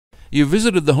You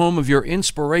visited the home of your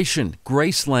inspiration,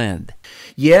 Graceland.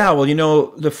 Yeah,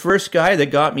 well, the first guy that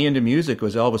got me into music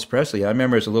was Elvis Presley. I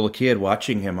remember as a little kid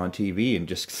watching him on TV and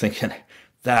just thinking,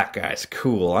 that guy's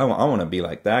cool. I want to be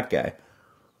like that guy.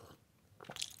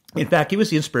 In fact, he was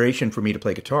the inspiration for me to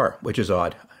play guitar, which is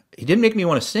odd. He didn't make me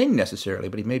want to sing necessarily,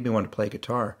 but he made me want to play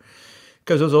guitar.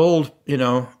 Because those old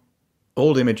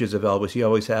images of Elvis, he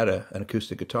always had an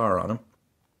acoustic guitar on him.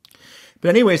 But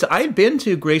anyways, I'd been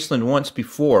to Graceland once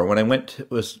before when I went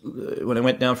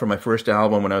down for my first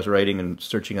album when I was writing and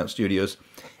searching out studios.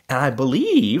 And I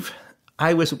believe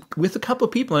I was with a couple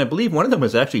of people, and I believe one of them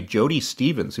was actually Jody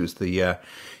Stevens, who's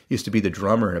used to be the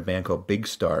drummer in a band called Big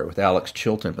Star with Alex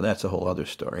Chilton, but that's a whole other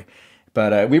story.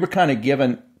 But we were kind of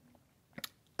given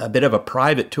a bit of a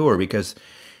private tour because,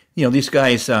 these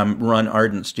guys run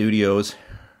Ardent Studios,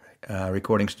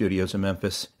 recording studios in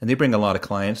Memphis, and they bring a lot of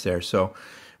clients there. So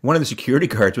one of the security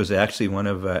guards was actually one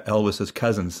of Elvis's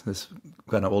cousins, this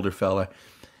kind of older fella.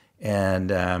 And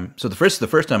so the first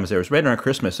time I was there, it was right around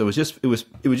Christmas. So it was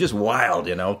just wild,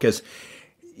 because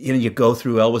you go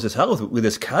through Elvis's house with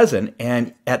his cousin,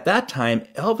 and at that time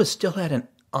Elvis still had an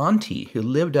auntie who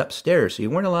lived upstairs. So you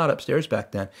weren't allowed upstairs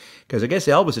back then, because I guess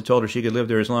Elvis had told her she could live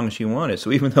there as long as she wanted.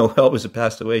 So even though Elvis had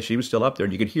passed away, she was still up there,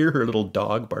 and you could hear her little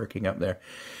dog barking up there.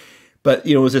 But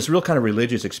it was this real kind of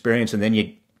religious experience. And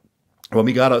then when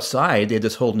we got outside, they had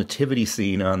this whole nativity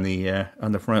scene on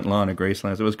the front lawn of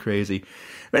Graceland. So it was crazy.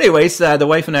 But anyways, the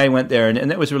wife and I went there,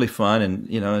 and that was really fun. And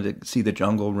to see the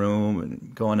jungle room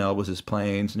and go on Elvis's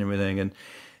planes and everything. And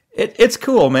it's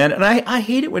cool, man. And I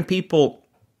hate it when people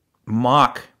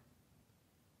mock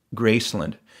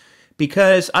Graceland,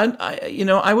 because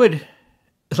I would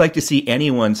like to see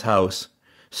anyone's house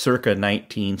circa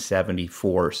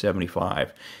 1974,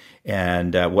 75.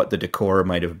 And what the decor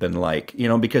might have been like,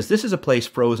 because this is a place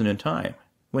frozen in time.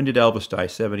 When did Elvis die?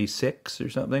 76 or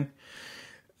something?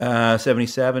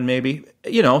 77 maybe?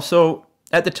 So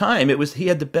at the time, he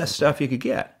had the best stuff you could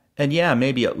get. And yeah,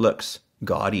 maybe it looks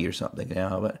gaudy or something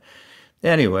now, but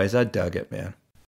anyways, I dug it, man.